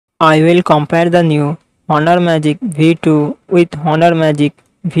I will compare the new Honor Magic V2 with Honor Magic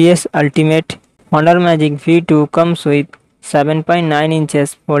VS Ultimate. Honor Magic V2 comes with 7.9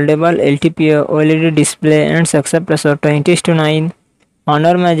 inches foldable LTPO OLED display and success ratio 20:9.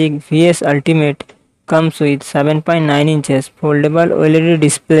 Honor Magic VS Ultimate comes with 7.9 inches foldable OLED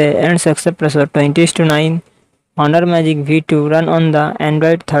display and success ratio 20:9. Honor Magic V2 run on the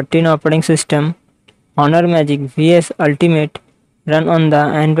Android 13 operating system. Honor Magic VS Ultimate run on the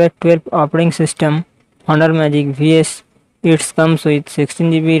Android 12 operating system. Honor Magic VS it comes with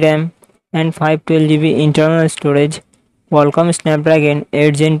 16GB RAM and 512GB internal storage. Qualcomm Snapdragon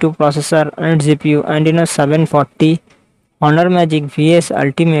 8 Gen 2 processor and GPU Adreno 740. Honor Magic VS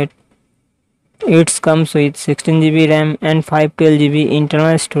Ultimate it comes with 16GB RAM and 512GB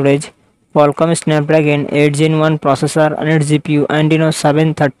internal storage. Qualcomm Snapdragon 8 Gen 1 processor and GPU Adreno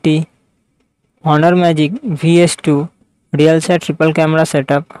 730. Honor Magic VS2 real set triple camera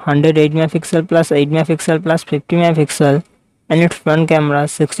setup 108 MP plus 8 MP plus 50 MP and its front camera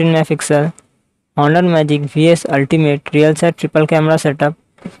 16 MP. Honor Magic VS Ultimate real set triple camera setup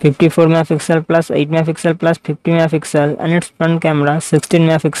 54 MP plus 8 MP plus 50 MP and its front camera 16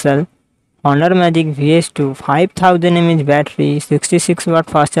 MP. Honor Magic VS2 5000 mAh battery 66 watt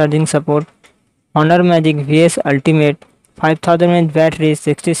fast charging support. Honor Magic VS Ultimate 5000 mAh battery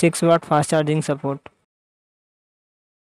 66 watt fast charging support.